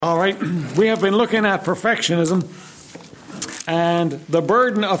All right, we have been looking at perfectionism and the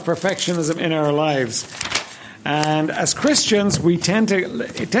burden of perfectionism in our lives. And as Christians, it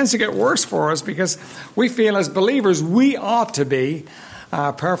tends to get worse for us because we feel as believers we ought to be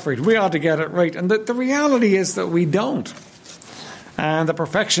perfect. We ought to get it right. And the reality is that we don't. And the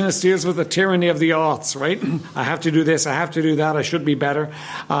perfectionist deals with the tyranny of the oughts, right? I have to do this, I have to do that, I should be better.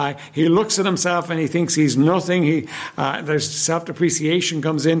 He looks at himself and he thinks he's nothing. There's self-depreciation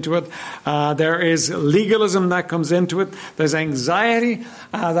comes into it. There is legalism that comes into it. There's anxiety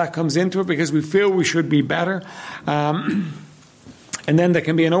that comes into it because we feel we should be better. And then there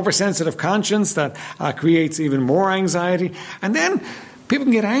can be an oversensitive conscience that creates even more anxiety. And then people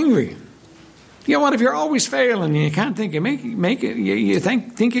can get angry. You know what, if you're always failing and you can't think you make it, you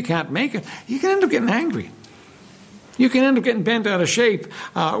think you can't make it, you can end up getting angry. You can end up getting bent out of shape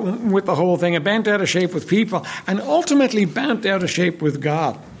with the whole thing, and bent out of shape with people, and ultimately bent out of shape with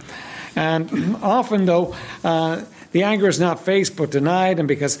God. And often, though, the anger is not faced but denied, and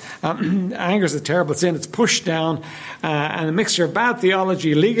because anger is a terrible sin, it's pushed down, and a mixture of bad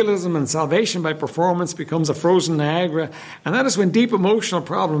theology, legalism, and salvation by performance becomes a frozen Niagara, and that is when deep emotional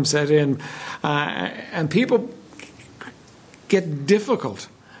problems set in, and people get difficult,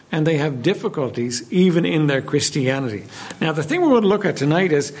 and they have difficulties even in their Christianity. Now, the thing we want to look at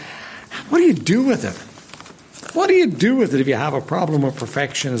tonight is, what do you do with it? What do you do with it if you have a problem with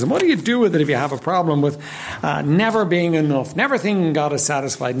perfectionism? What do you do with it if you have a problem with never being enough, never thinking God is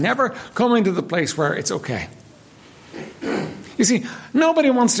satisfied, never coming to the place where it's okay? You see, nobody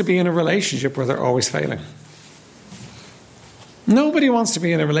wants to be in a relationship where they're always failing. Nobody wants to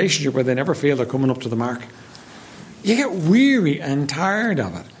be in a relationship where they never feel they're coming up to the mark. You get weary and tired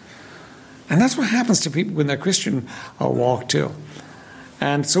of it. And that's what happens to people in their Christian walk too.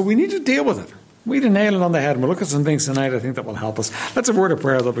 And so we need to deal with it. We need to nail it on the head, and we'll look at some things tonight I think that will help us. Let's have a word of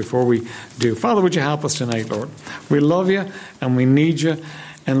prayer, though, before we do. Father, would you help us tonight, Lord? We love you, and we need you.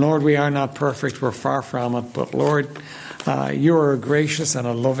 And, Lord, we are not perfect. We're far from it. But, Lord, you are a gracious and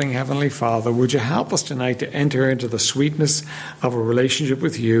a loving Heavenly Father. Would you help us tonight to enter into the sweetness of a relationship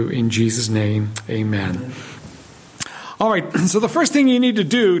with you? In Jesus' name, amen. All right, so the first thing you need to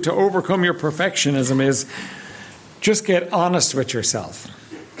do to overcome your perfectionism is just get honest with yourself.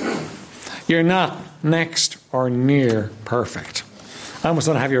 You're not next or near perfect. I almost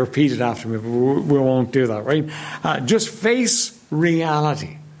want to have you repeat it after me, but we won't do that, right? Just face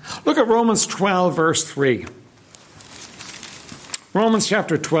reality. Look at Romans 12, verse 3. Romans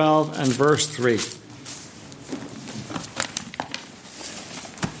chapter 12 and verse 3.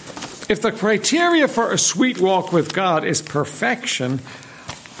 If the criteria for a sweet walk with God is perfection,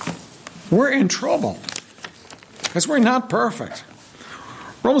 we're in trouble because we're not perfect.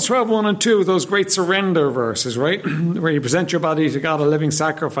 Romans 12, 1 and 2, those great surrender verses, right? Where you present your body to God, a living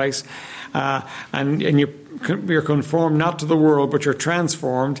sacrifice, and you're conformed not to the world, but you're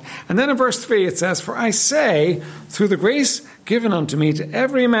transformed. And then in verse 3 it says, "For I say, through the grace given unto me, to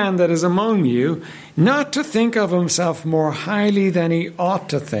every man that is among you, not to think of himself more highly than he ought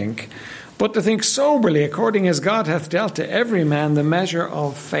to think, but to think soberly, according as God hath dealt to every man the measure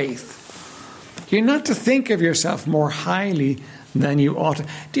of faith." You're not to think of yourself more highly than you ought to.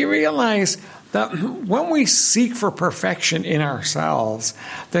 Do you realize that when we seek for perfection in ourselves,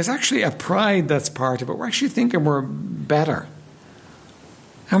 there's actually a pride that's part of it. We're actually thinking we're better.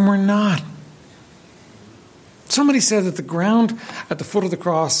 And we're not. Somebody said that the ground at the foot of the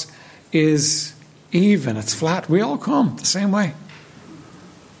cross is even. It's flat. We all come the same way.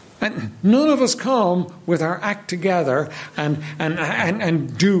 And none of us come with our act together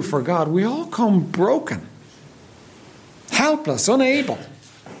and do for God. We all come broken. Helpless, unable.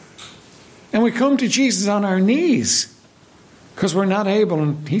 And we come to Jesus on our knees because we're not able,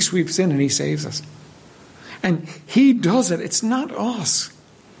 and he sweeps in and he saves us. And he does it. It's not us.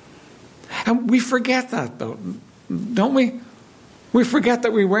 And we forget that, though, don't we? We forget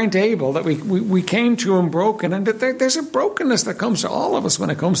that we weren't able, that we came to him broken, and that there's a brokenness that comes to all of us when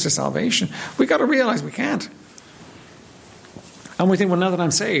it comes to salvation. We've got to realize we can't. And we think, well, now that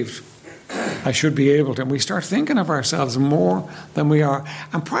I'm saved, I should be able to. And we start thinking of ourselves more than we are.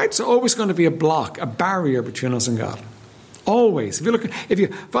 And pride's always going to be a block, a barrier between us and God. Always. If you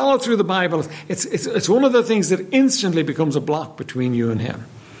follow through the Bible, it's one of the things that instantly becomes a block between you and him.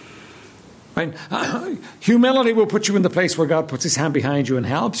 Right? Humility will put you in the place where God puts his hand behind you and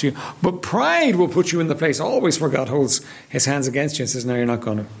helps you. But pride will put you in the place always where God holds his hands against you and says, no, you're not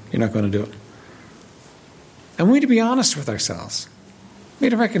going to do it. And we need to be honest with ourselves. We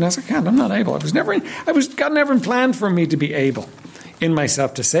need to recognize, I can't, I'm not able. God never planned for me to be able in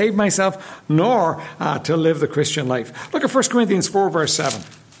myself to save myself, nor to live the Christian life. Look at 1 Corinthians 4, verse 7.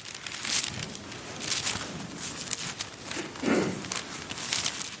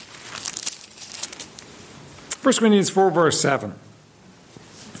 1 Corinthians 4, verse 7.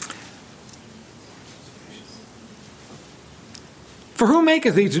 For who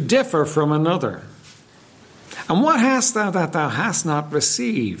maketh thee to differ from another? And what hast thou that thou hast not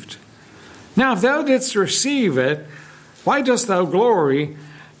received? Now if thou didst receive it, why dost thou glory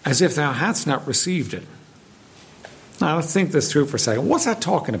as if thou hadst not received it? Now let's think this through for a second. What's that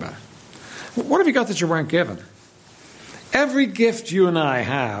talking about? What have you got that you weren't given? Every gift you and I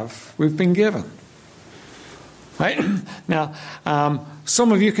have, we've been given. Right? Now,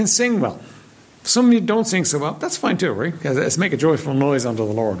 some of you can sing well. Some of you don't sing so well. That's fine too, right? It's make a joyful noise unto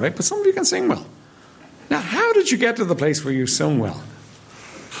the Lord, right? But some of you can sing well. Now, how did you get to the place where you sung well?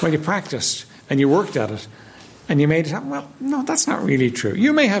 Well, you practiced and you worked at it and you made it happen. Well, no, that's not really true.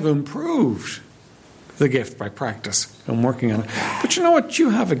 You may have improved the gift by practice and working on it. But you know what? You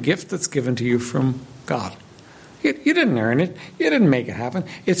have a gift that's given to you from God. You didn't earn it. You didn't make it happen.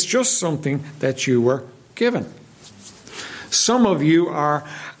 It's just something that you were given. Some of you are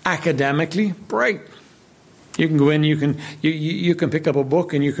academically bright. You can go in, you can pick up a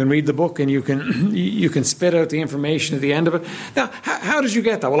book and you can read the book and you can spit out the information at the end of it. Now, how did you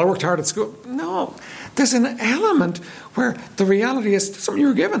get that? Well, I worked hard at school. No, there's an element where the reality is something you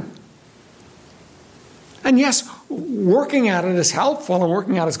were given. And yes, working at it is helpful, and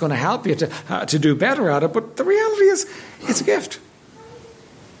working at it is going to help you to do better at it. But the reality is, it's a gift.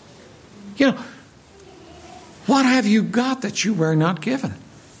 You know, what have you got that you were not given?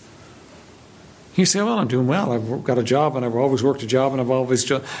 You say, well, I'm doing well. I've got a job, and I've always worked a job, and I've always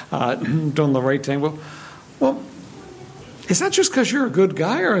done the right thing. Well, is that just because you're a good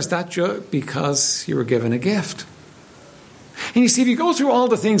guy, or is that just because you were given a gift? And you see, if you go through all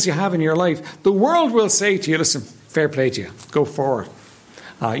the things you have in your life, the world will say to you, listen, fair play to you. Go forward.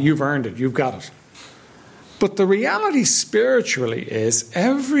 You've earned it. You've got it. But the reality spiritually is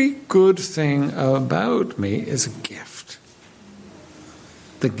every good thing about me is a gift.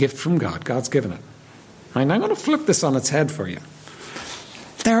 The gift from God. God's given it. And I'm going to flip this on its head for you.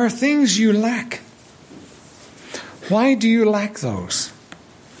 There are things you lack. Why do you lack those?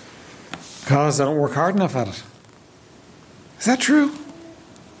 Because I don't work hard enough at it. Is that true?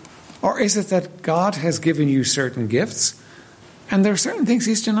 Or is it that God has given you certain gifts and there are certain things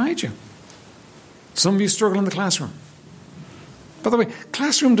He's denied you? Some of you struggle in the classroom. By the way,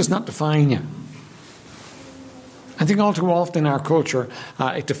 classroom does not define you. I think all too often in our culture,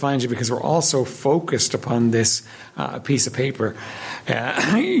 it defines you because we're all so focused upon this piece of paper,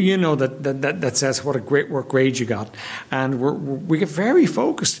 that says what a great work grade you got. And we get very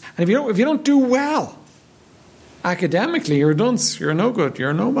focused. And if you don't do well, academically, you're a dunce, you're no good, you're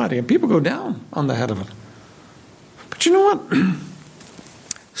a nobody, and people go down on the head of it. But you know what?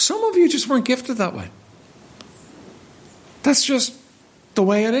 Some of you just weren't gifted that way. That's just the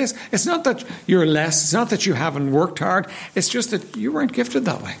way it is. It's not that you're less, it's not that you haven't worked hard, it's just that you weren't gifted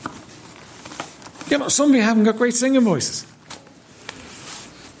that way. You know, some of you haven't got great singing voices.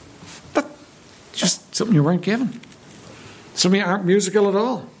 That's just something you weren't given. Some of you aren't musical at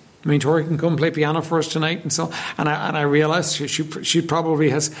all. I mean, Tori can come play piano for us tonight, and I realised she probably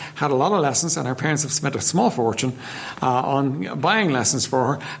has had a lot of lessons, and her parents have spent a small fortune on buying lessons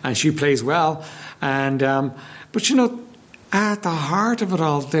for her, and she plays well. And but you know, at the heart of it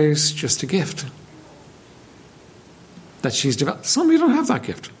all, there's just a gift that she's developed. Some of you don't have that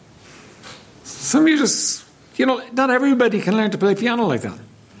gift. Some of you just, not everybody can learn to play piano like that.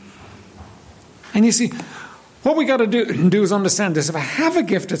 And you see, what we got to do is understand this. If I have a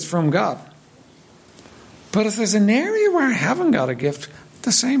gift, it's from God. But if there's an area where I haven't got a gift,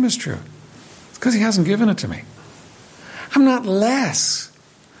 the same is true. It's because He hasn't given it to me. I'm not less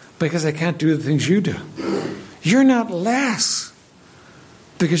because I can't do the things you do. You're not less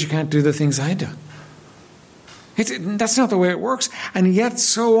because you can't do the things I do. That's not the way it works. And yet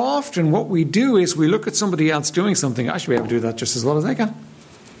so often what we do is we look at somebody else doing something. I should be able to do that just as well as they can.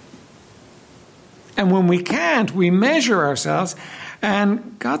 And when we can't, we measure ourselves,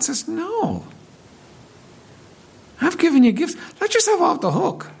 and God says, no. I've given you gifts. Let yourself off the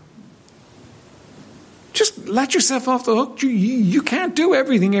hook. Just let yourself off the hook. You can't do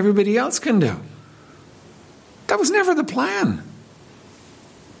everything everybody else can do. That was never the plan.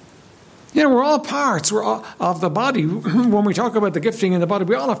 We're all parts of the body. When we talk about the gifting in the body,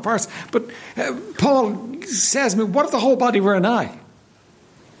 we all have parts. But Paul says, what if the whole body were an eye?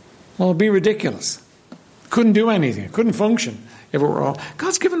 Well, it'd be ridiculous. Couldn't do anything. Couldn't function if it were all.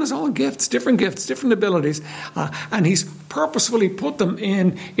 God's given us all gifts, different abilities, and He's purposefully put them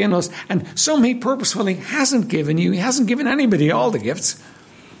in us. And some He purposefully hasn't given you. He hasn't given anybody all the gifts.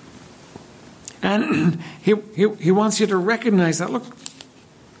 And He wants you to recognize that. Look,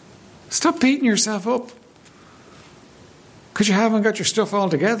 stop beating yourself up. Because you haven't got your stuff all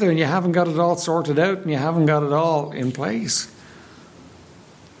together and you haven't got it all sorted out and you haven't got it all in place.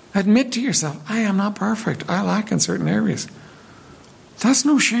 Admit to yourself, I am not perfect. I lack in certain areas. That's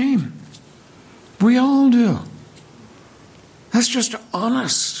no shame. We all do. That's just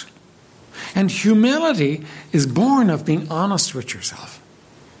honest. And humility is born of being honest with yourself.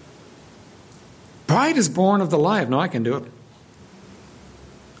 Pride is born of the lie of, no, I can do it.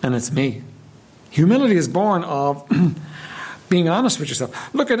 And it's me. Humility is born of being honest with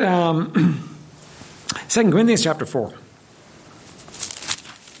yourself. Look at 2 Corinthians chapter 4.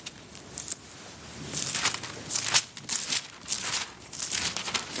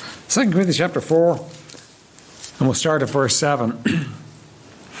 2 Corinthians chapter 4, and we'll start at verse 7.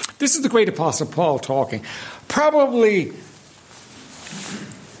 This is the great apostle Paul talking. Probably,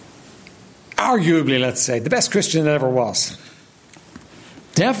 arguably, let's say, the best Christian that ever was.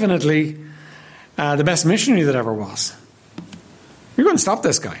 Definitely the best missionary that ever was. You're going to stop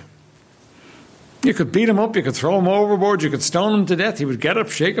this guy. You could beat him up, you could throw him overboard, you could stone him to death. He would get up,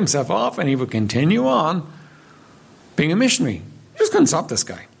 shake himself off, and he would continue on being a missionary. You're just going to stop this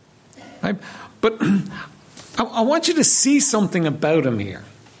guy. Right? But I want you to see something about him here.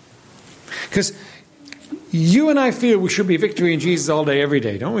 Because you and I feel we should be victory in Jesus all day, every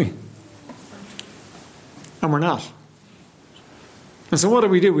day, don't we? And we're not. And so what do?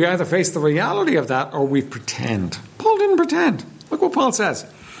 We either face the reality of that or we pretend. Paul didn't pretend. Look what Paul says.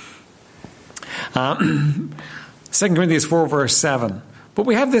 2 Corinthians 4 verse 7. But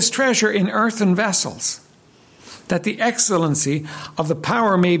we have this treasure in earthen vessels, that the excellency of the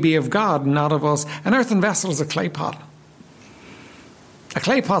power may be of God, not of us. An earthen vessel is a clay pot. A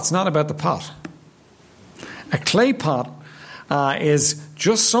clay pot's not about the pot. A clay pot is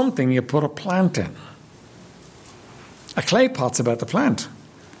just something you put a plant in. A clay pot's about the plant.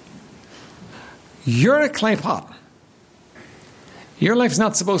 You're a clay pot. Your life's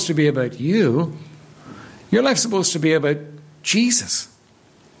not supposed to be about you. Your life's supposed to be about Jesus.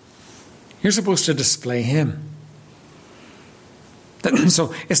 You're supposed to display Him.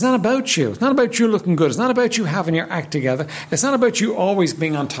 So it's not about you. It's not about you looking good. It's not about you having your act together. It's not about you always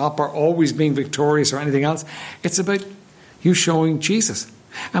being on top or always being victorious or anything else. It's about you showing Jesus.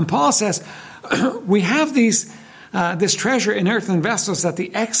 And Paul says, we have this treasure in earthen vessels, that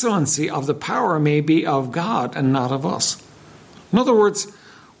the excellency of the power may be of God and not of us. In other words,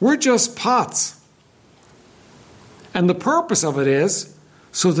 we're just pots. And the purpose of it is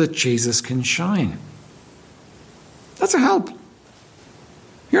so that Jesus can shine. That's a help.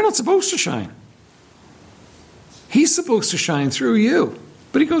 You're not supposed to shine. He's supposed to shine through you.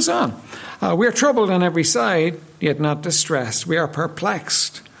 But he goes on. We are troubled on every side, yet not distressed. We are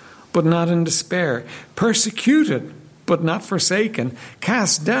perplexed, but not in despair. Persecuted, but not forsaken.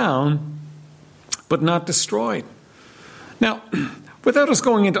 Cast down, but not destroyed. Now, without us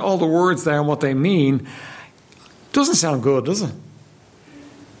going into all the words there and what they mean, doesn't sound good, does it?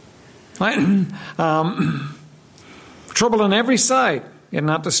 Right? Trouble on every side, yet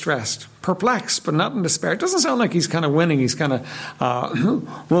not distressed. Perplexed, but not in despair. It doesn't sound like he's kind of winning. He's kind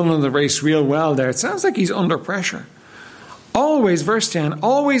of running the race real well there. It sounds like he's under pressure. Always, verse 10,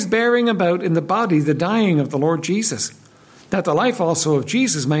 always bearing about in the body the dying of the Lord Jesus, that the life also of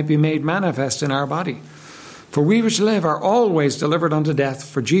Jesus might be made manifest in our body. For we which live are always delivered unto death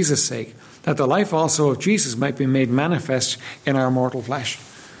for Jesus' sake, that the life also of Jesus might be made manifest in our mortal flesh.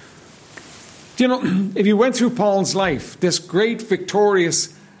 You know, if you went through Paul's life, this great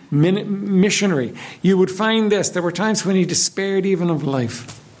victorious missionary, you would find this. There were times when he despaired even of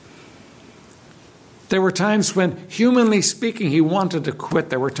life. There were times when, humanly speaking, he wanted to quit.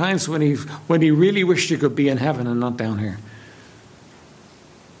 There were times when he really wished he could be in heaven and not down here.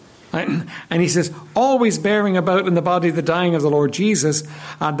 And he says, always bearing about in the body the dying of the Lord Jesus,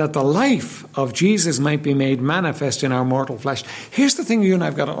 that the life of Jesus might be made manifest in our mortal flesh. Here's the thing you and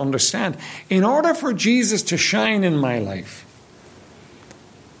I've got to understand. In order for Jesus to shine in my life,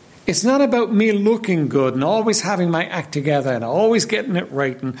 it's not about me looking good and always having my act together and always getting it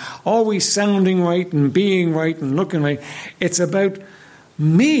right and always sounding right and being right and looking right. It's about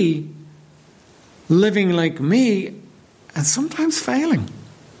me living like me and sometimes failing.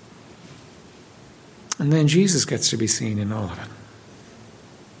 And then Jesus gets to be seen in all of it.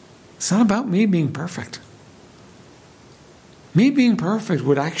 It's not about me being perfect. Me being perfect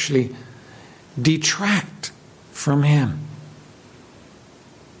would actually detract from Him.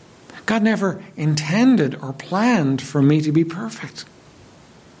 God never intended or planned for me to be perfect.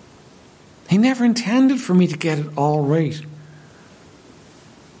 He never intended for me to get it all right.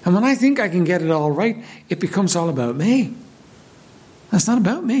 And when I think I can get it all right, it becomes all about me. That's not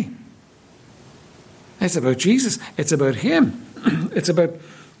about me. It's about Jesus. It's about Him. It's about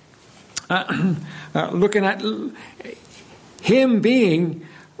looking at Him being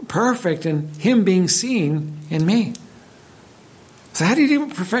perfect and Him being seen in me. So how do you deal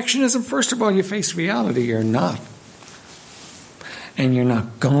with perfectionism? First of all, you face reality. You're not. And you're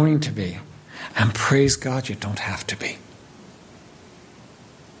not going to be. And praise God, you don't have to be.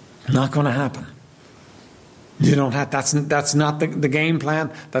 Not going to happen. You don't have. That's not the game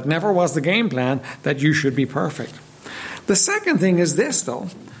plan. That never was the game plan, that you should be perfect. The second thing is this, though.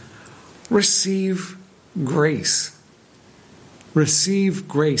 Receive grace. Receive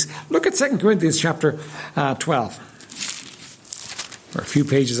grace. Look at 2 Corinthians chapter 12. We're a few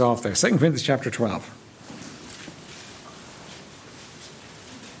pages off there. 2 Corinthians chapter 12.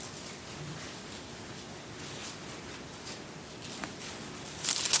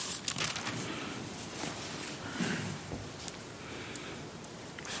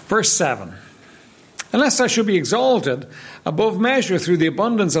 Verse 7. Unless I should be exalted above measure through the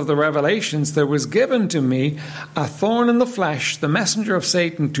abundance of the revelations, there was given to me a thorn in the flesh, the messenger of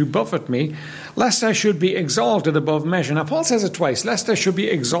Satan, to buffet me, lest I should be exalted above measure. Now, Paul says it twice, lest I should be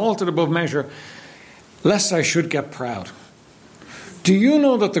exalted above measure, lest I should get proud. Do you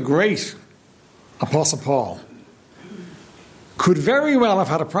know that the great Apostle Paul could very well have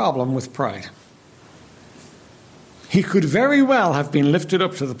had a problem with pride? He could very well have been lifted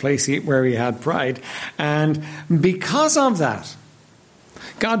up to the place where he had pride. And because of that,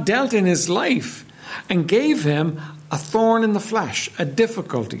 God dealt in his life and gave him a thorn in the flesh, a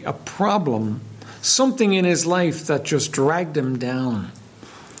difficulty, a problem, something in his life that just dragged him down.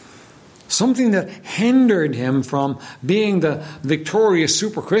 Something that hindered him from being the victorious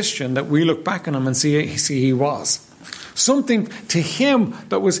super Christian that we look back on him and see he was. Something to him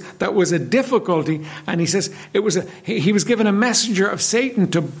that was a difficulty, and he says he was given a messenger of Satan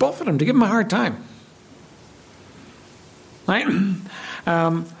to buffet him, to give him a hard time. Right?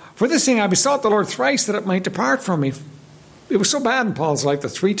 For this thing I besought the Lord thrice that it might depart from me. It was so bad in Paul's life that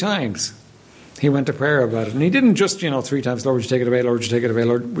 3 times he went to prayer about it, and he didn't just 3 times, Lord, would you take it away? Lord, would you take it away?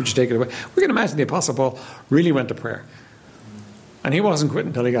 Lord, would you take it away? We can imagine the Apostle Paul really went to prayer, and he wasn't quitting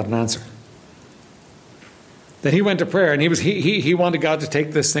until he got an answer. That he went to prayer, and he wanted God to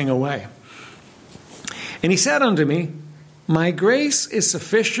take this thing away. And he said unto me, my grace is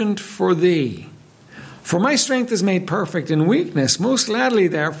sufficient for thee, for my strength is made perfect in weakness. Most gladly,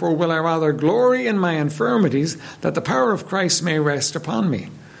 therefore, will I rather glory in my infirmities, that the power of Christ may rest upon me.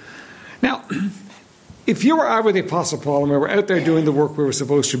 Now, if you or I were the Apostle Paul, and we were out there doing the work we were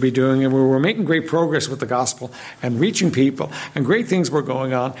supposed to be doing, and we were making great progress with the gospel and reaching people, and great things were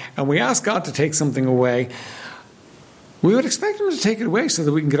going on, and we asked God to take something away, we would expect him to take it away so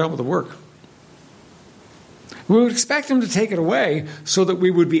that we can get on with the work. We would expect him to take it away so that we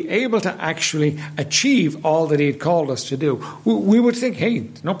would be able to actually achieve all that he had called us to do. We would think,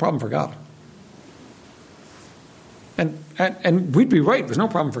 hey, no problem for God. And we'd be right, there's no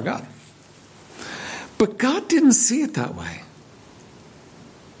problem for God. But God didn't see it that way.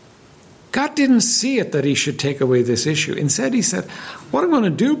 God didn't see it that he should take away this issue. Instead, he said, what I'm going to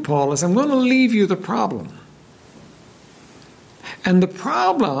do, Paul, is I'm going to leave you the problem. And the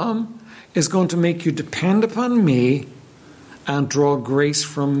problem is going to make you depend upon me and draw grace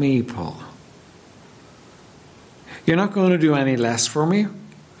from me, Paul. You're not going to do any less for me.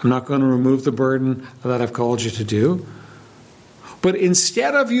 I'm not going to remove the burden that I've called you to do. But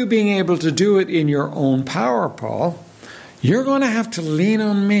instead of you being able to do it in your own power, Paul, you're going to have to lean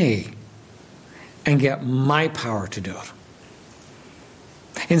on me and get my power to do it.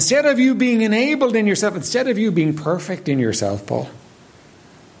 Instead of you being enabled in yourself, instead of you being perfect in yourself, Paul,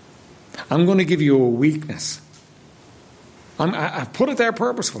 I'm going to give you a weakness. I've put it there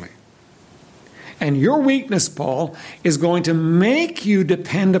purposefully. And your weakness, Paul, is going to make you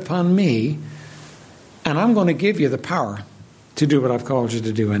depend upon me, and I'm going to give you the power to do what I've called you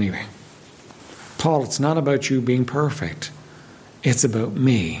to do anyway. Paul, it's not about you being perfect. It's about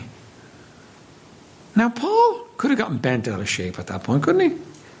me. Now, Paul could have gotten bent out of shape at that point, couldn't he?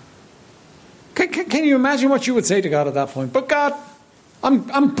 Can you imagine what you would say to God at that point? But God,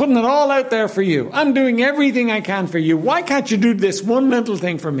 I'm putting it all out there for you. I'm doing everything I can for you. Why can't you do this one little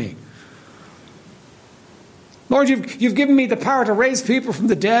thing for me? Lord, you've given me the power to raise people from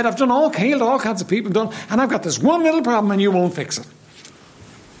the dead. I've healed all kinds of people, and I've got this one little problem and you won't fix it.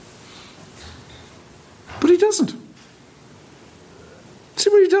 But he doesn't. See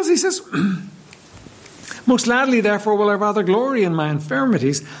what he does? He says, most gladly, therefore, will I rather glory in my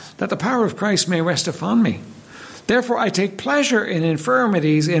infirmities, that the power of Christ may rest upon me. Therefore, I take pleasure in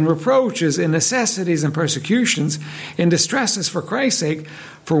infirmities, in reproaches, in necessities and persecutions, in distresses for Christ's sake.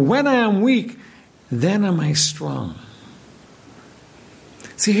 For when I am weak, then am I strong.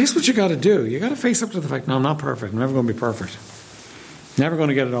 See, here's what you got to do. You got to face up to the fact, no, I'm not perfect. I'm never going to be perfect. Never going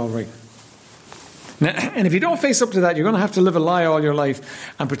to get it all right. Now, and if you don't face up to that, you're going to have to live a lie all your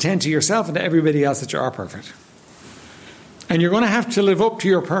life and pretend to yourself and to everybody else that you are perfect. And you're going to have to live up to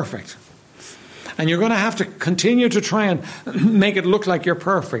your perfect. And you're going to have to continue to try and make it look like you're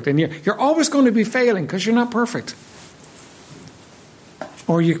perfect. And you're always going to be failing because you're not perfect.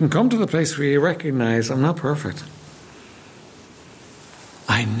 Or you can come to the place where you recognize, I'm not perfect.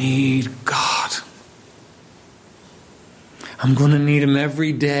 I need God. I'm going to need Him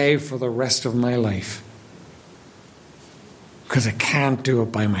every day for the rest of my life. Because I can't do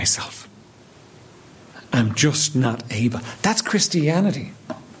it by myself. I'm just not able. That's Christianity.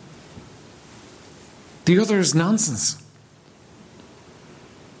 The other is nonsense.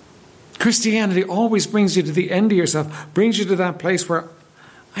 Christianity always brings you to the end of yourself, brings you to that place where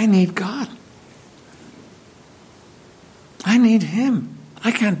I need God. I need Him.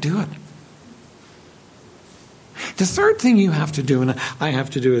 I can't do it. The third thing you have to do, and I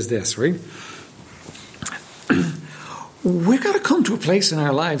have to do, is this, right? We've got to come to a place in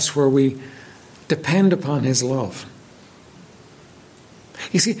our lives where we depend upon His love.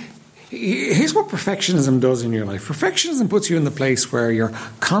 You see, here's what perfectionism does in your life. Perfectionism puts you in the place where you're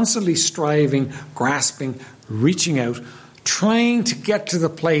constantly striving, grasping, reaching out, trying to get to the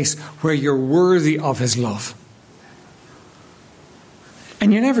place where you're worthy of His love.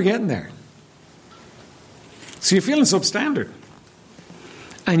 And you're never getting there. So you're feeling substandard.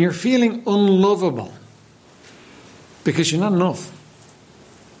 And you're feeling unlovable. Because you're not enough.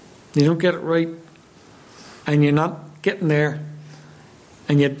 You don't get it right. And you're not getting there.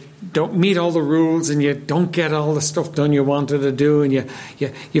 And you don't meet all the rules. And you don't get all the stuff done you wanted to do. And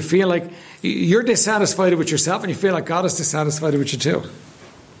you feel like you're dissatisfied with yourself. And you feel like God is dissatisfied with you too.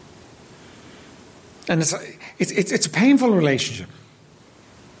 And it's a painful relationship.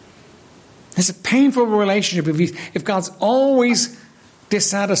 It's a painful relationship if God's always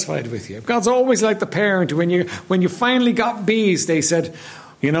dissatisfied with you. If God's always like the parent, when you finally got B's, they said,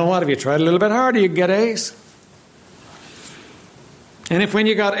 you know what, if you tried a little bit harder, you can get A's. And if when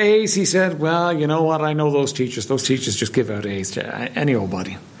you got A's, He said, well, you know what, I know those teachers just give out A's to any old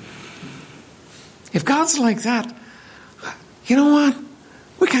body. If God's like that, you know what,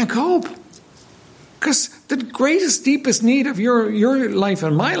 we can't cope. Because the greatest, deepest need of your life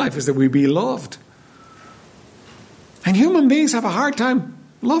and my life is that we be loved. And human beings have a hard time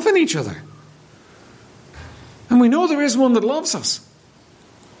loving each other. And we know there is one that loves us.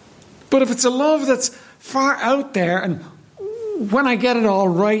 But if it's a love that's far out there, and when I get it all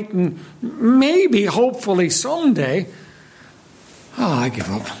right, and maybe, hopefully, someday, I give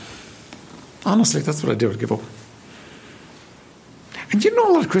up. Honestly, that's what I do, I give up. And you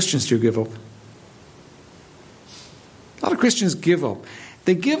know a lot of Christians do give up. A lot of Christians give up.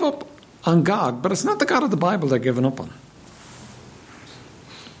 They give up on God, but it's not the God of the Bible they're giving up on.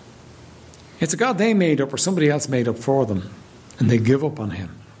 It's a God they made up or somebody else made up for them, and they give up on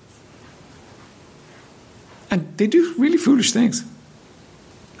Him. And they do really foolish things.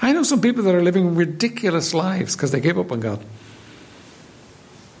 I know some people that are living ridiculous lives because they gave up on God.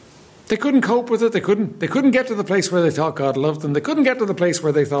 They couldn't cope with it. They couldn't get to the place where they thought God loved them. They couldn't get to the place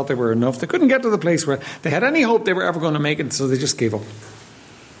where they thought they were enough. They couldn't get to the place where they had any hope they were ever going to make it, so they just gave up.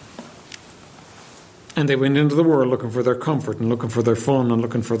 And they went into the world looking for their comfort and looking for their fun and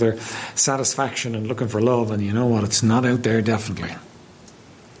looking for their satisfaction and looking for love. And you know what? It's not out there, definitely.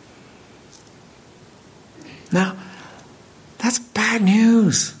 Now, that's bad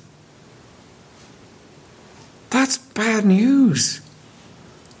news. That's bad news.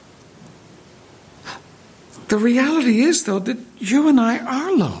 The reality is, though, that you and I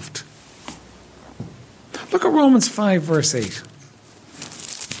are loved. Look at Romans 5, verse 8.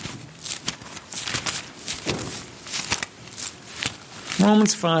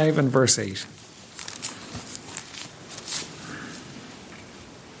 Romans 5 and verse 8.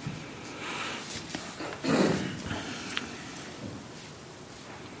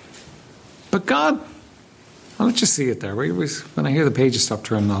 But God, I'll let you see it there. When I hear the pages stop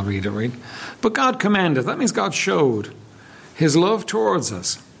turning, I'll read it, right? But God commanded, that means God showed His love towards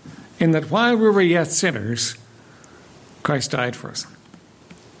us, in that while we were yet sinners, Christ died for us.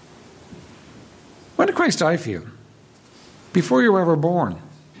 When did Christ die for you? Before you were ever born.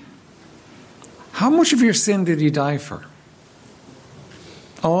 How much of your sin did He die for?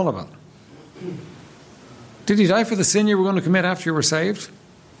 All of it. Did He die for the sin you were going to commit after you were saved?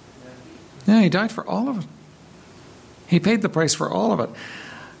 Yeah, He died for all of it. He paid the price for all of it.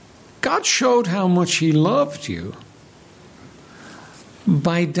 God showed how much He loved you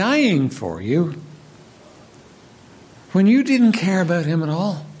by dying for you when you didn't care about him at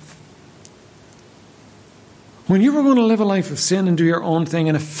all. When you were going to live a life of sin and do your own thing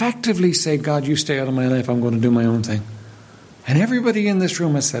and effectively say, God, you stay out of my life, I'm going to do my own thing. And everybody in this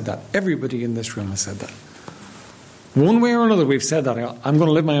room has said that. Everybody in this room has said that. One way or another, we've said that. I'm going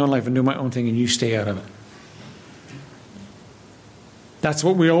to live my own life and do my own thing, and you stay out of it. That's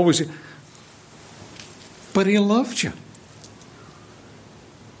what we always do. But he loved you.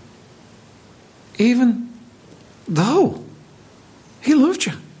 Even though he loved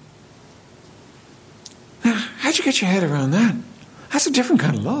you. Now, how'd you get your head around that? That's a different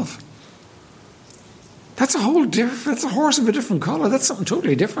kind of love. That's a horse of a different colour. That's something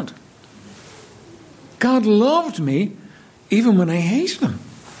totally different. God loved me even when I hated him.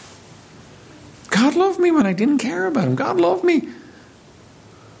 God loved me when I didn't care about him. God loved me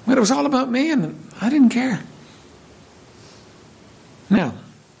when it was all about me and I didn't care. Now,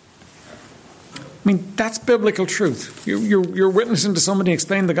 I mean, that's biblical truth. You're witnessing to somebody,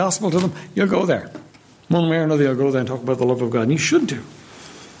 explain the gospel to them, you'll go there. One way or another, you'll go there and talk about the love of God. And you should do.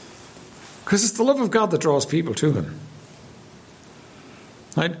 Because it's the love of God that draws people to him.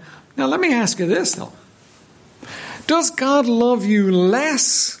 Right? Now, let me ask you this, though. Does God love you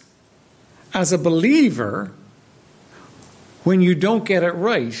less as a believer when you don't get it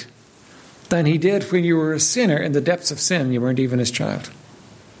right than he did when you were a sinner in the depths of sin? You weren't even his child.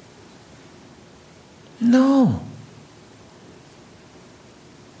 No.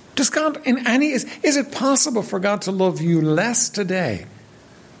 Does God is it possible for God to love you less today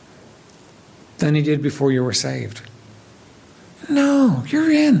than he did before you were saved? No,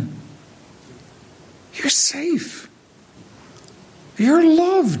 you're in. You're safe. You're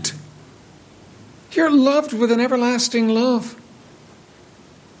loved. You're loved with an everlasting love.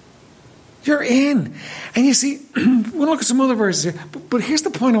 You're in. And you see, we'll look at some other verses here, but here's the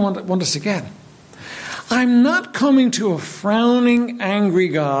point I want us to get. I'm not coming to a frowning, angry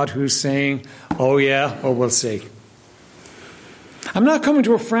God who's saying, oh yeah, oh we'll see. I'm not coming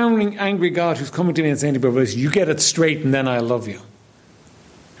to a frowning, angry God who's coming to me and saying to me, you get it straight and then I love you.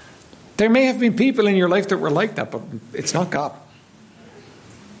 There may have been people in your life that were like that, but it's not God.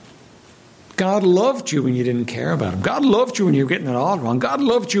 God loved you when you didn't care about him. God loved you when you were getting it all wrong. God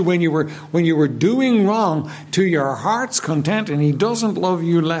loved you when you were doing wrong to your heart's content, and he doesn't love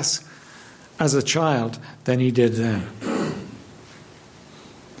you less as a child than he did then.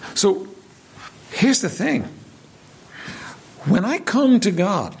 So, here's the thing. When I come to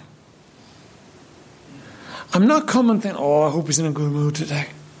God, I'm not coming thinking, oh, I hope he's in a good mood today.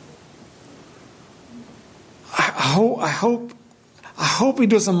 I hope he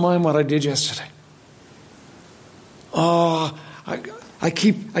doesn't mind what I did yesterday. Oh, I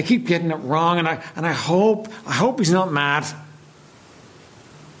keep getting it wrong, and I hope he's not mad.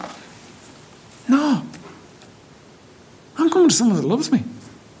 No. I'm coming to someone that loves me.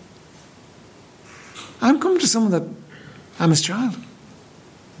 I'm coming to someone that I'm his child.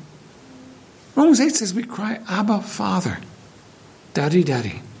 Romans 8 says we cry, Abba, Father, Daddy,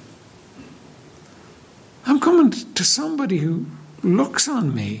 Daddy. I'm coming to somebody who looks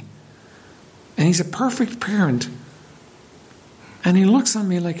on me, and he's a perfect parent, and he looks on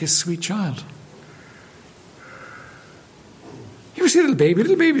me like his sweet child. You ever see a little baby?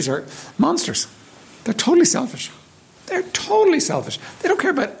 Little babies are monsters. They're totally selfish. They're totally selfish. They don't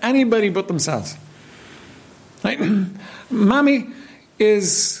care about anybody but themselves. Right? Mommy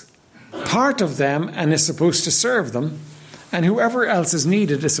is part of them and is supposed to serve them, and whoever else is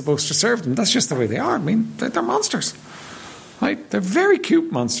needed is supposed to serve them. That's just the way they are. I mean, they're monsters. Right? They're very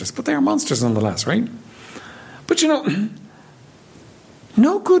cute monsters, but they are monsters nonetheless, right? But you know,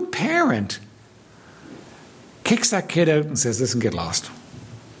 no good parent kicks that kid out and says, listen, get lost.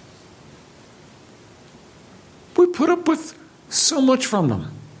 We put up with so much from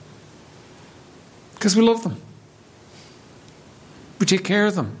them because we love them. We take care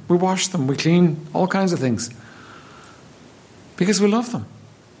of them. We wash them. We clean all kinds of things because we love them.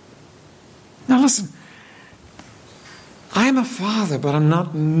 Now listen, I'm a father, but I'm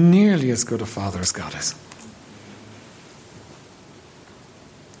not nearly as good a father as God is.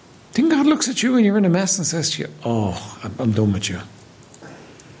 Think God looks at you when you're in a mess and says to you, oh, I'm done with you.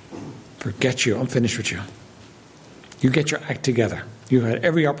 Forget you. I'm finished with you. You get your act together. You had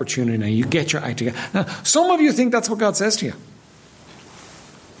every opportunity now. You get your act together. Now, some of you think that's what God says to you.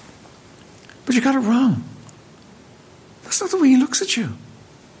 But you got it wrong. That's not the way he looks at you.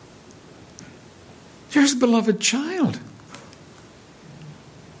 You're his beloved child.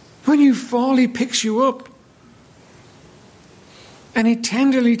 When you fall, he picks you up. And he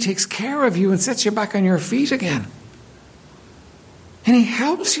tenderly takes care of you and sets you back on your feet again. And he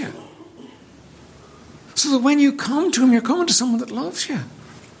helps you. So that when you come to him, you're coming to someone that loves you.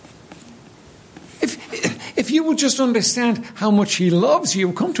 If you would just understand how much he loves you, you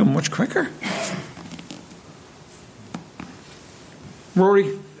would come to him much quicker.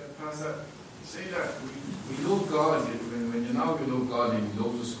 Rory? Pastor, say that we love God. When you know you love God, and he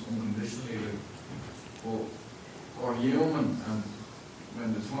loves us unconditionally. But we're human, and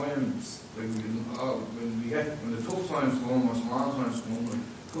when the times, when the tough times come, or small times come, like,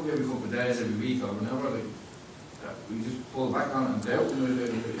 it could be every couple of days, every week, or whenever, like, we just pull back on it and doubt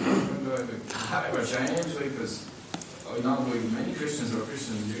it. That ever change, like, because I know like many Christians are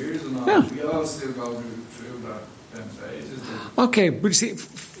Christians years and all, we all still go through them phases. Okay, but you see,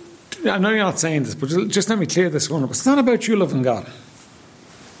 I know you're not saying this, but just let me clear this one up. It's not about you loving God.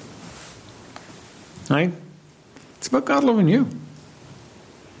 Right? It's about God loving you.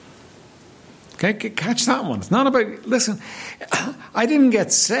 Okay, catch that one. It's not about, listen, I didn't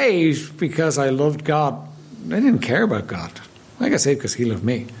get saved because I loved God. I didn't care about God. I got saved because he loved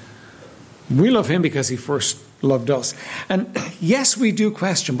me. We love him because he first loved us. And yes, we do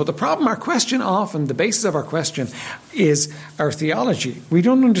question, but the problem, our question often, the basis of our question is our theology. We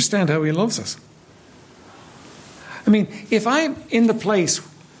don't understand how he loves us. I mean, if I'm in the place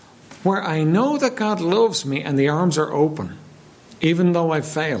where I know that God loves me and the arms are open, even though I've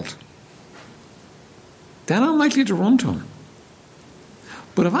failed, then I'm likely to run to him.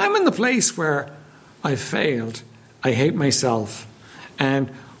 But if I'm in the place where I've failed, I hate myself,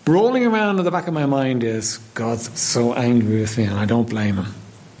 and rolling around in the back of my mind is, God's so angry with me and I don't blame him,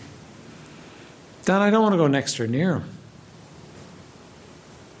 then I don't want to go next or near him.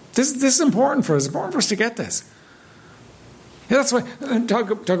 This is important for us. It's important for us to get this. Yeah, that's why, talk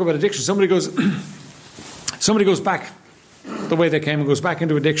about addiction. Somebody goes back the way they came and goes back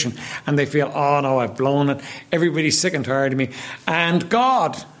into addiction, and they feel, oh no, I've blown it. Everybody's sick and tired of me. And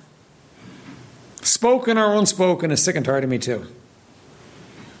God, spoken or unspoken, is sick and tired of me too.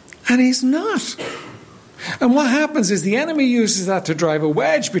 And he's not. And what happens is the enemy uses that to drive a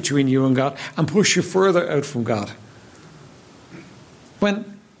wedge between you and God and push you further out from God.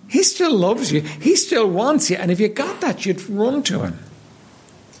 When he still loves you, he still wants you, and if you got that, you'd run to him.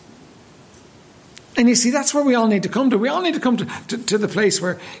 And you see, that's where we all need to come to. We all need to come to the place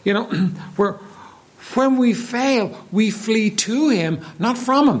where, where when we fail, we flee to him, not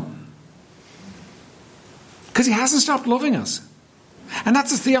from him. Because he hasn't stopped loving us. And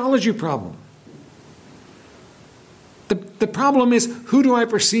that's a theology problem. The problem is, who do I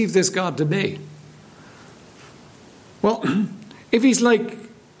perceive this God to be? Well, if he's like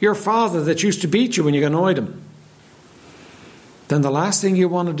your father that used to beat you when you annoyed him, then the last thing you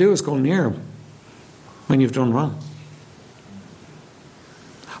want to do is go near him when you've done wrong.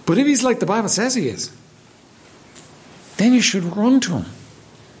 But if he's like the Bible says he is, then you should run to him.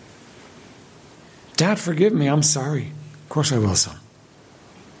 Dad, forgive me, I'm sorry. Of course I will, son.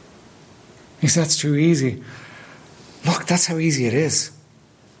 He said, that's too easy. Look, that's how easy it is.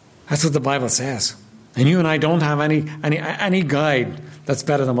 That's what the Bible says. And you and I don't have any guide that's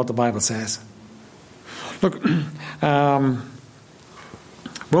better than what the Bible says. Look,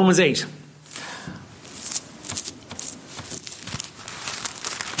 Romans 8.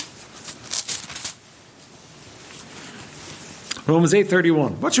 Romans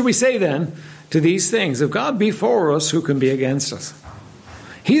 8:31. What shall we say then to these things? If God be for us, who can be against us?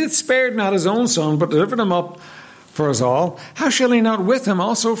 He that spared not his own son, but delivered him up for us all, how shall he not with him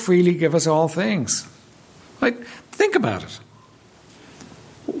also freely give us all things? Like, think about it.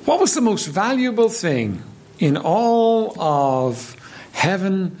 What was the most valuable thing in all of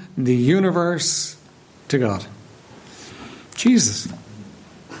heaven, the universe, to God? Jesus.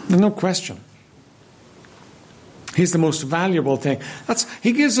 There's no question. He's the most valuable thing.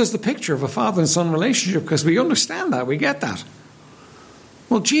 He gives us the picture of a father and son relationship because we understand that. We get that.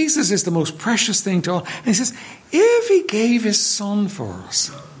 Well, Jesus is the most precious thing to all. And he says, if he gave his son for us,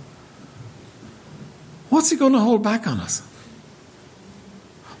 what's he going to hold back on us?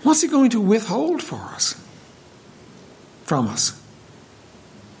 What's he going to withhold for us? From us?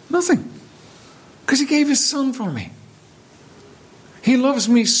 Nothing. Because he gave his son for me. He loves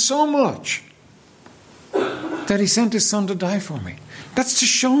me so much that he sent his son to die for me. That's to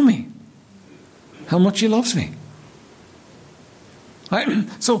show me how much he loves me. Right?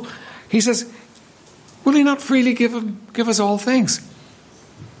 So he says, will he not freely give us all things?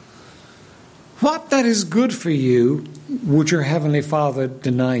 What that is good for you would your heavenly Father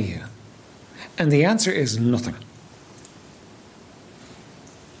deny you? And the answer is nothing.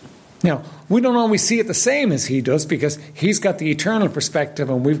 Now, we don't always see it the same as he does because he's got the eternal perspective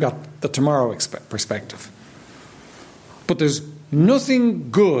and we've got the tomorrow perspective. But there's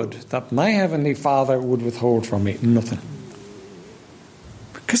nothing good that my Heavenly Father would withhold from me. Nothing.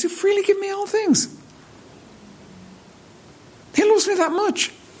 Because He freely given me all things. He loves me that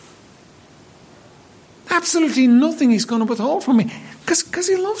much. Absolutely nothing He's going to withhold from me. Because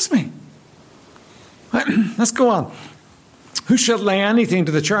He loves me. Let's go on. Who shall lay anything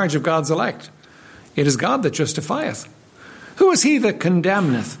to the charge of God's elect? It is God that justifieth. Who is he that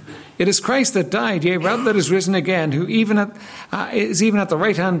condemneth? It is Christ that died, yea, rather that is risen again, who is even at the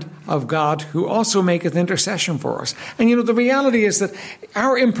right hand of God, who also maketh intercession for us. And the reality is that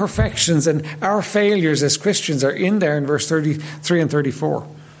our imperfections and our failures as Christians are in there in verse 33 and 34.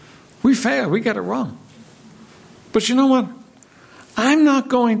 We fail, we get it wrong. But you know what? I'm not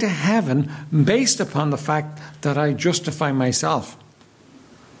going to heaven based upon the fact that I justify myself.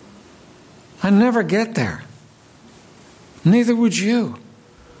 I never get there. Neither would you.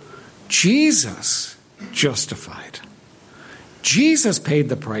 Jesus justified. Jesus paid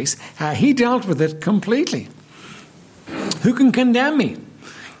the price. He dealt with it completely. Who can condemn me?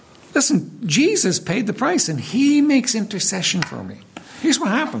 Listen, Jesus paid the price and He makes intercession for me. Here's what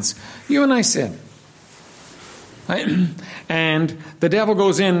happens. You and I sin. Right? And the devil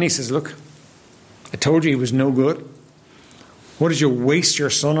goes in and he says, look, I told you he was no good. What did you waste your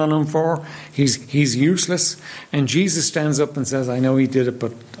son on him for? He's useless. And Jesus stands up and says, I know he did it,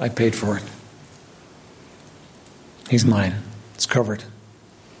 but I paid for it. He's mine. It's covered.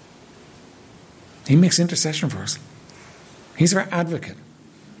 He makes intercession for us. He's our advocate.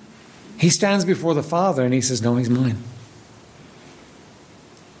 He stands before the Father and He says, no, He's mine.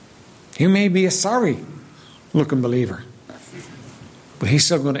 You may be a sorry-looking believer, but He's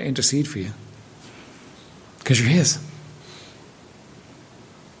still going to intercede for you because you're His.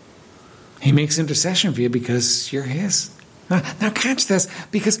 He makes intercession for you because you're His. Now catch this,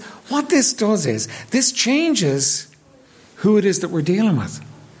 because what this does is, this changes who it is that we're dealing with.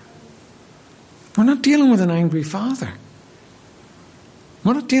 We're not dealing with an angry Father.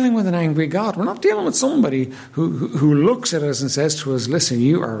 We're not dealing with an angry God. We're not dealing with somebody who looks at us and says to us, listen,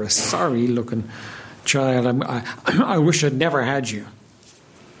 you are a sorry-looking child. I wish I'd never had you.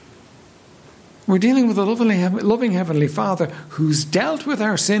 We're dealing with a loving Heavenly Father who's dealt with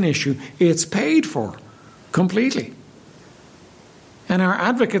our sin issue. It's paid for completely. And our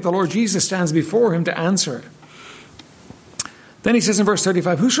advocate, the Lord Jesus, stands before Him to answer it. Then He says in verse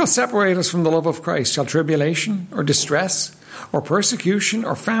 35, who shall separate us from the love of Christ? Shall tribulation or distress or persecution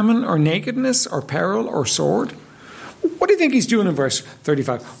or famine or nakedness or peril or sword? What do you think He's doing in verse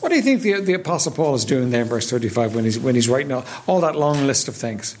 35? What do you think the Apostle Paul is doing there in verse 35 when he's writing all that long list of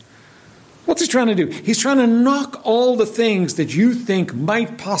things? What's he trying to do? He's trying to knock all the things that you think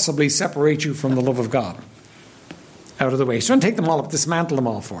might possibly separate you from the love of God out of the way. He's trying to take them all up, dismantle them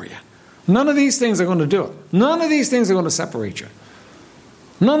all for you. None of these things are going to do it. None of these things are going to separate you.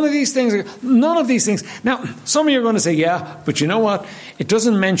 None of these things. Now, some of you are going to say, yeah, but you know what? It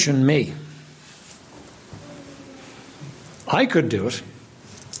doesn't mention me. I could do it.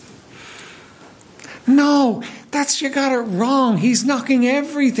 No, you got it wrong. He's knocking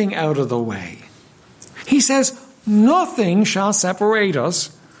everything out of the way. He says, nothing shall separate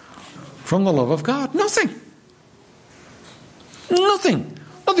us from the love of God. Nothing. Nothing.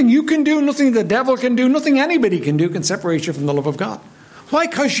 Nothing you can do, nothing the devil can do, nothing anybody can do can separate you from the love of God. Why?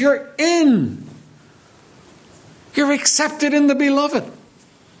 Because you're in. You're accepted in the beloved.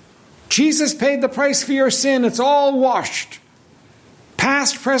 Jesus paid the price for your sin. It's all washed.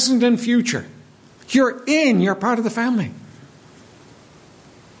 Past, present, and future. You're in. You're part of the family.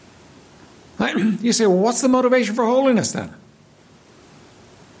 You say, well, what's the motivation for holiness then?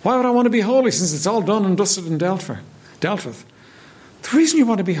 Why would I want to be holy since it's all done and dusted and dealt with? The reason you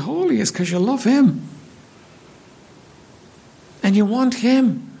want to be holy is because you love Him. And you want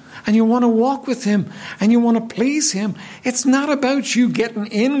Him. And you want to walk with Him. And you want to please Him. It's not about you getting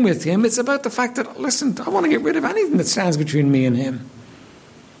in with Him. It's about the fact that, listen, I want to get rid of anything that stands between me and Him.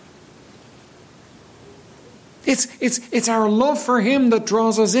 It's our love for Him that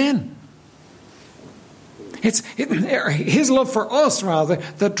draws us in. It's His love for us, rather,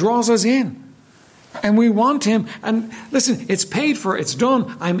 that draws us in. And we want Him. And listen, it's paid for. It's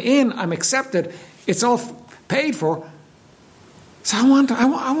done. I'm in. I'm accepted. It's all paid for. So I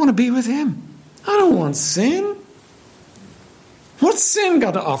want to be with Him. I don't want sin. What's sin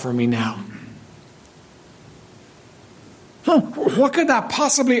got to offer me now? What could that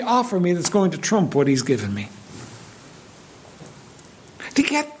possibly offer me that's going to trump what He's given me?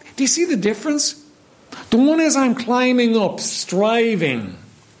 Do you see the difference? The one is I'm climbing up, striving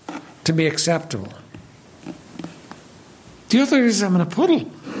to be acceptable. The other is I'm in a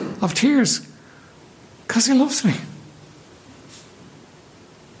puddle of tears because He loves me.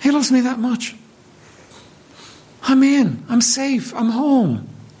 He loves me that much. I'm in. I'm safe. I'm home.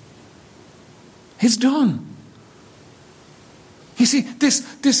 It's done. You see, this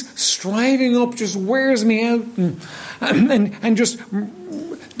striving up just wears me out and just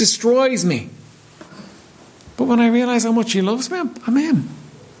destroys me. But when I realize how much he loves me, I'm in.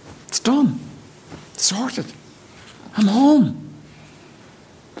 It's done. It's sorted. I'm home.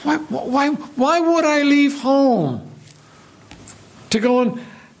 Why would I leave home to go and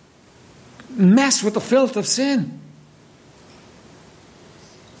mess with the filth of sin?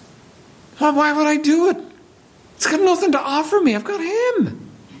 Why would I do it? It's got nothing to offer me. I've got him.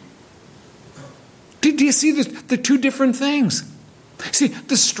 Do you see the two different things? See,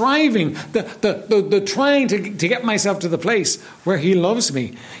 the striving, the trying to get myself to the place where he loves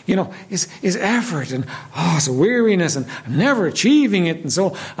me, is effort and it's a weariness, and I'm never achieving it, and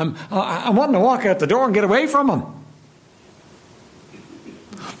so I'm wanting to walk out the door and get away from him.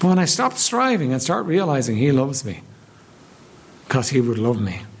 But when I stop striving and start realizing he loves me, because he would love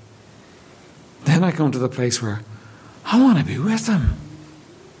me, then I come to the place where I want to be with him.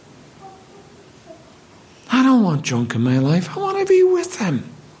 I don't want junk in my life. I want to be with him.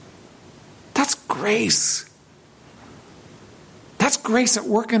 That's grace. That's grace at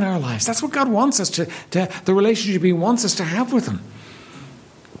work in our lives. That's what God wants us to the relationship he wants us to have with him.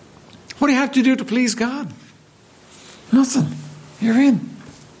 What do you have to do to please God? Nothing. You're in.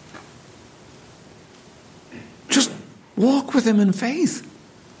 Just walk with him in faith.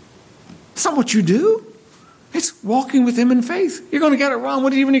 It's not what you do. It's walking with him in faith. You're going to get it wrong.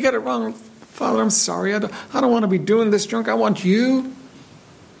 What do you when you get it wrong? Father, I'm sorry. I don't want to be doing this junk. I want you.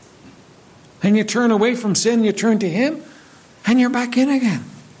 And you turn away from sin. You turn to him. And you're back in again.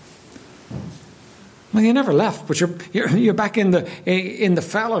 Well, you never left, but you're back in the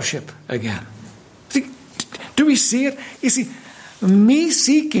fellowship again. See, do we see it? You see, me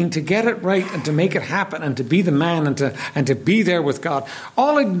seeking to get it right and to make it happen and to be the man and to be there with God,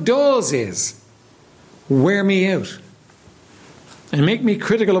 all it does is wear me out and make me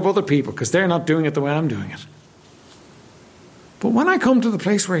critical of other people because they're not doing it the way I'm doing it. But when I come to the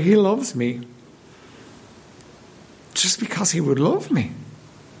place where he loves me, just because he would love me,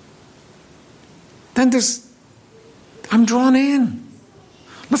 then I'm drawn in.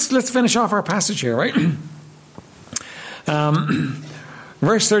 Let's finish off our passage here, right?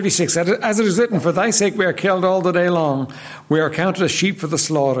 Verse 36, as it is written, for thy sake we are killed all the day long. We are counted as sheep for the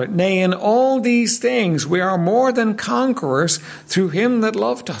slaughter. Nay, in all these things we are more than conquerors through him that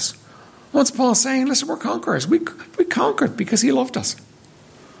loved us. What's Paul saying? Listen, we're conquerors. We conquered because he loved us.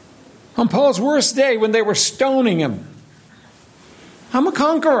 On Paul's worst day when they were stoning him, I'm a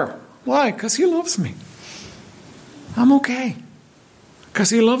conqueror. Why? Because he loves me. I'm okay.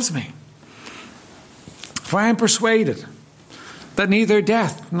 Because he loves me. For I am persuaded that neither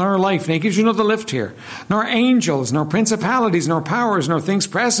death nor life, and he gives you another lift here, nor angels, nor principalities, nor powers, nor things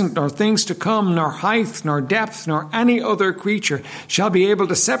present, nor things to come, nor height, nor depth, nor any other creature shall be able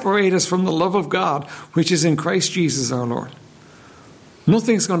to separate us from the love of God, which is in Christ Jesus our Lord.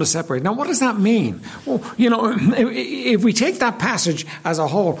 Nothing's going to separate. Now, what does that mean? Well, if we take that passage as a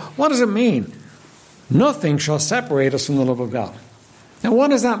whole, what does it mean? Nothing shall separate us from the love of God. Now, what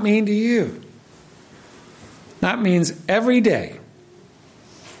does that mean to you? That means every day,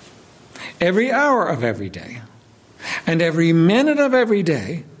 every hour of every day, and every minute of every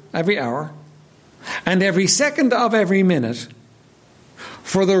day, every hour, and every second of every minute,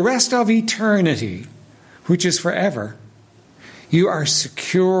 for the rest of eternity, which is forever, you are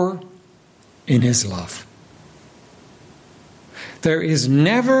secure in his love. There is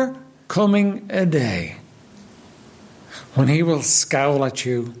never coming a day when he will scowl at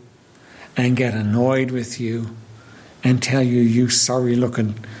you and get annoyed with you and tell you, you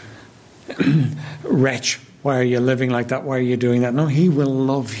sorry-looking wretch, why are you living like that? Why are you doing that? No, he will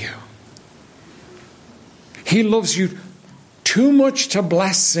love you. He loves you too much to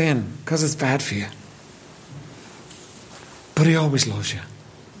bless sin because it's bad for you. But he always loves you.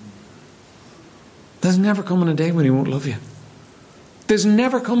 There's never coming a day when he won't love you. There's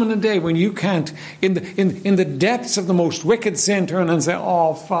never coming a day when you can't, in the depths of the most wicked sin, turn and say,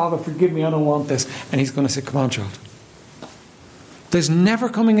 oh, Father, forgive me, I don't want this. And he's going to say, come on, child. There's never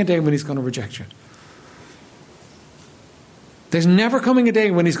coming a day when he's going to reject you. There's never coming a day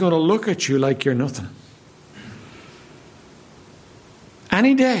when he's going to look at you like you're nothing.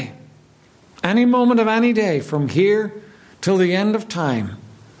 Any day, any moment of any day, from here till the end of time,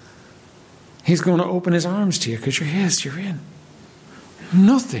 he's going to open his arms to you because you're his, you're in.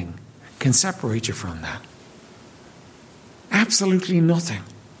 Nothing can separate you from that. Absolutely nothing.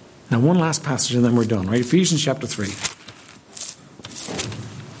 Now, one last passage and then we're done, right? Ephesians chapter 3.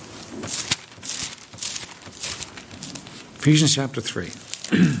 Ephesians chapter 3.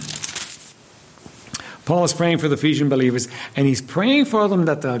 Paul is praying for the Ephesian believers, and he's praying for them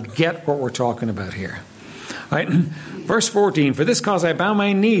that they'll get what we're talking about here. Right? Verse 14, for this cause I bow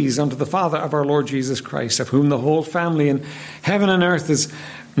my knees unto the Father of our Lord Jesus Christ, of whom the whole family in heaven and earth is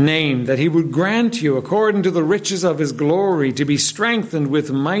named, that he would grant you, according to the riches of his glory, to be strengthened with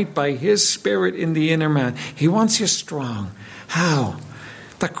might by his Spirit in the inner man. He wants you strong. How?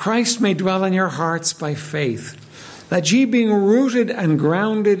 That Christ may dwell in your hearts by faith, that ye being rooted and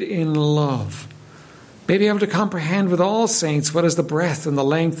grounded in love, may be able to comprehend with all saints what is the breadth and the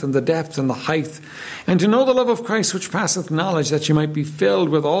length and the depth and the height, and to know the love of Christ which passeth knowledge, that you might be filled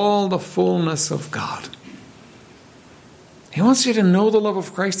with all the fullness of God. He wants you to know the love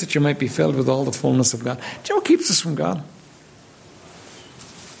of Christ, that you might be filled with all the fullness of God. Do you know what keeps us from God?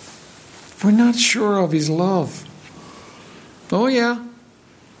 We're not sure of his love. Oh yeah,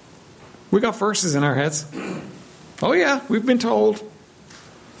 we got verses in our heads. Oh yeah, we've been told.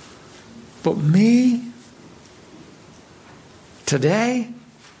 But me, today,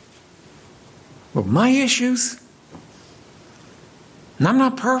 with my issues, and I'm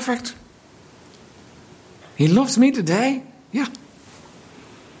not perfect. He loves me today, yeah.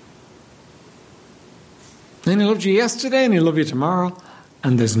 And he loved you yesterday, and he'll love you tomorrow,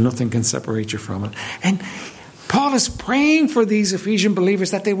 and there's nothing can separate you from it. And Paul is praying for these Ephesian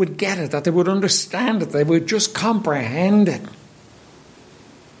believers that they would get it, that they would understand it, they would just comprehend it.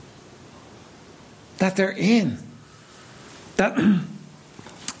 That they're in. That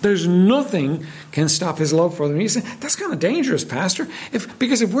there's nothing can stop his love for them. You say, that's kind of dangerous, Pastor.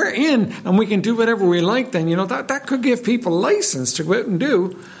 Because if we're in and we can do whatever we like, then, that could give people license to go out and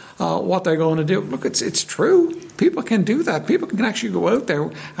do what they're going to do. Look, it's true. People can do that. People can actually go out there,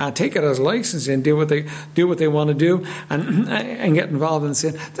 take it as license and do what they want to do and get involved in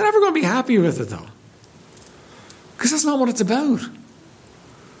sin. They're never going to be happy with it, though. Because that's not what it's about.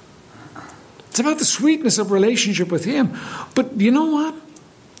 It's about the sweetness of relationship with him. But you know what?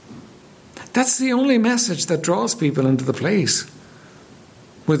 That's the only message that draws people into the place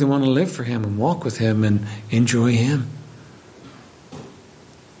where they want to live for him and walk with him and enjoy him.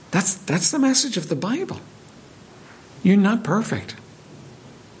 That's the message of the Bible. You're not perfect.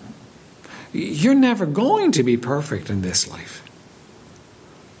 You're never going to be perfect in this life.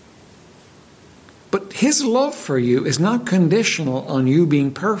 But his love for you is not conditional on you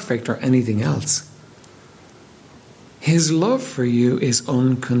being perfect or anything else. His love for you is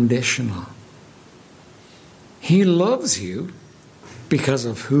unconditional. He loves you because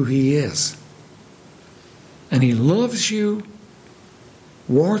of who he is. And he loves you,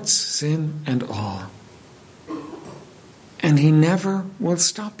 warts, sin, and all. And he never will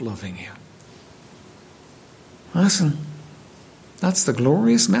stop loving you. Listen, that's the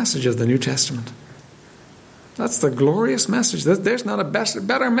glorious message of the New Testament. That's the glorious message. There's not a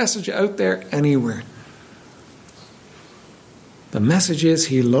better message out there anywhere. The message is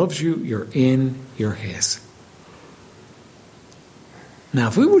he loves you, you're in, you're his. Now,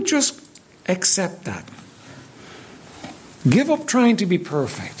 if we would just accept that, give up trying to be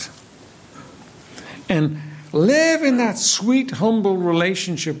perfect, and live in that sweet, humble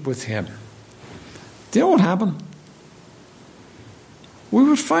relationship with him, do you know what happened? We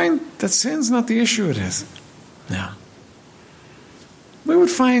would find that sin's not the issue it is. No. We would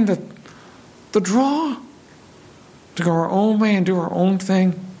find that the draw to go our own way and do our own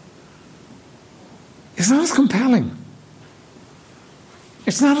thing is not as compelling.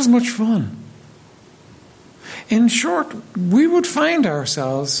 It's not as much fun. In short, we would find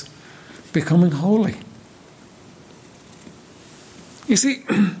ourselves becoming holy. You see,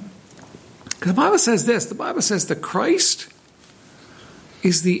 the Bible says this. The Bible says that Christ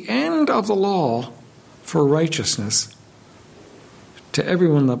is the end of the law for righteousness to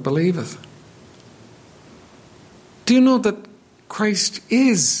everyone that believeth. Do you know that Christ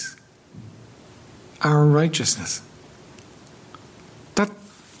is our righteousness? That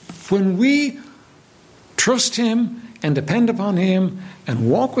when we trust him and depend upon him and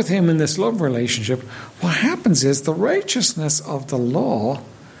walk with him in this love relationship, what happens is the righteousness of the law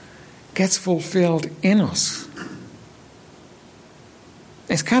gets fulfilled in us.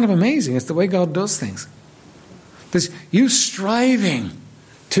 It's kind of amazing. It's the way God does things. There's you striving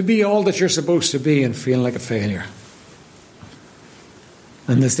to be all that you're supposed to be and feeling like a failure.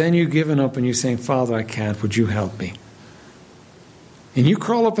 And there's then you giving up and you saying, Father, I can't. Would you help me? And you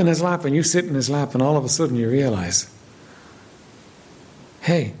crawl up in his lap and you sit in his lap and all of a sudden you realize,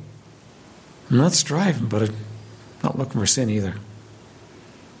 hey, I'm not striving, but I'm not looking for sin either.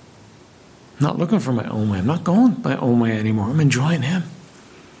 I'm not looking for my own way. I'm not going my own way anymore. I'm enjoying him.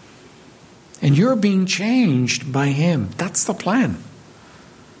 And And you're being changed by him. That's the plan.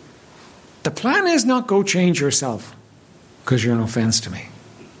 The plan is not go change yourself because you're an offense to me.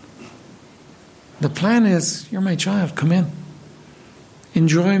 The plan is, you're my child, come in.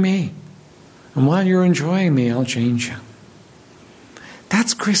 Enjoy me. And while you're enjoying me, I'll change you.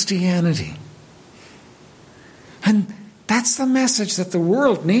 That's Christianity. And that's the message that the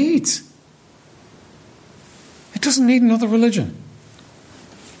world needs. It doesn't need another religion.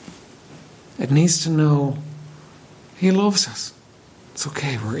 It needs to know he loves us. It's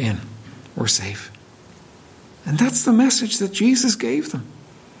okay, we're in. We're safe. And that's the message that Jesus gave them.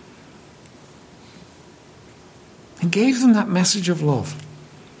 He gave them that message of love.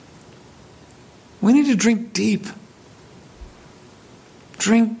 We need to drink deep.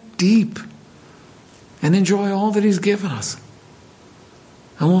 Drink deep. And enjoy all that he's given us.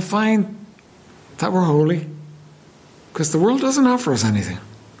 And we'll find that we're holy. Because the world doesn't offer us anything.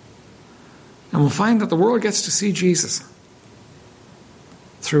 And we'll find that the world gets to see Jesus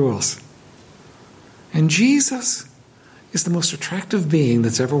through us. And Jesus is the most attractive being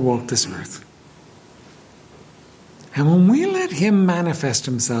that's ever walked this earth. And when we let him manifest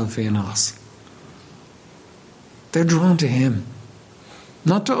himself in us, they're drawn to him.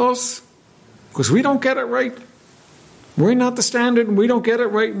 Not to us, because we don't get it right. We're not the standard and we don't get it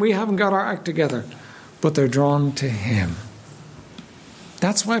right and we haven't got our act together. But they're drawn to him.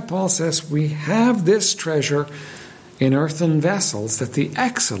 That's why Paul says we have this treasure in earthen vessels, that the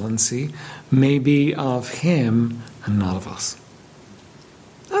excellency may be of him and not of us.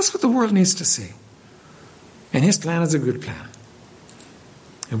 That's what the world needs to see. And his plan is a good plan.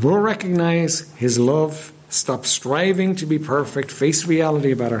 If we'll recognize his love, stop striving to be perfect, face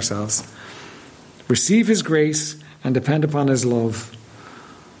reality about ourselves, receive his grace, and depend upon his love,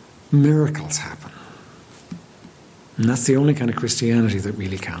 miracles happen. And that's the only kind of Christianity that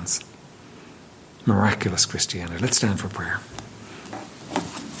really counts. Miraculous Christianity. Let's stand for prayer.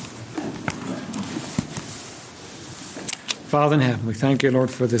 Father in heaven, we thank you, Lord,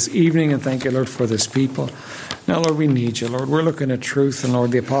 for this evening, and thank you, Lord, for this people. Now, Lord, we need you, Lord. We're looking at truth, and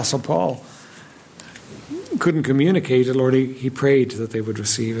Lord, the Apostle Paul couldn't communicate it, Lord. He prayed that they would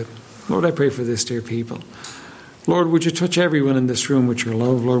receive it. Lord, I pray for this dear people. Lord, would you touch everyone in this room with your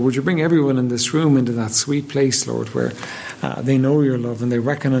love, Lord? Would you bring everyone in this room into that sweet place, Lord, where they know your love, and they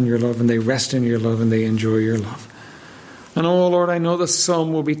reckon on your love, and they rest in your love, and they enjoy your love. And oh, Lord, I know that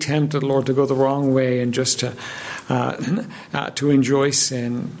some will be tempted, Lord, to go the wrong way and just to enjoy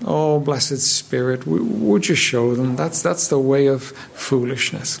sin. Oh, blessed Spirit, would you show them? That's the way of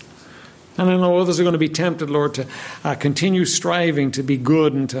foolishness. And I know others are going to be tempted, Lord, to continue striving to be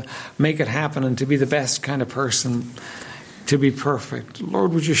good and to make it happen and to be the best kind of person, to be perfect.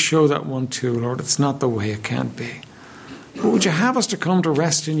 Lord, would you show that one too, Lord? It's not the way, it can't be. But would you have us to come to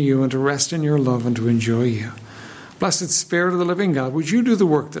rest in you and to rest in your love and to enjoy you? Blessed Spirit of the living God, would you do the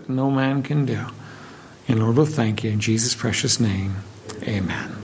work that no man can do? And Lord, we'll thank you in Jesus' precious name. Amen.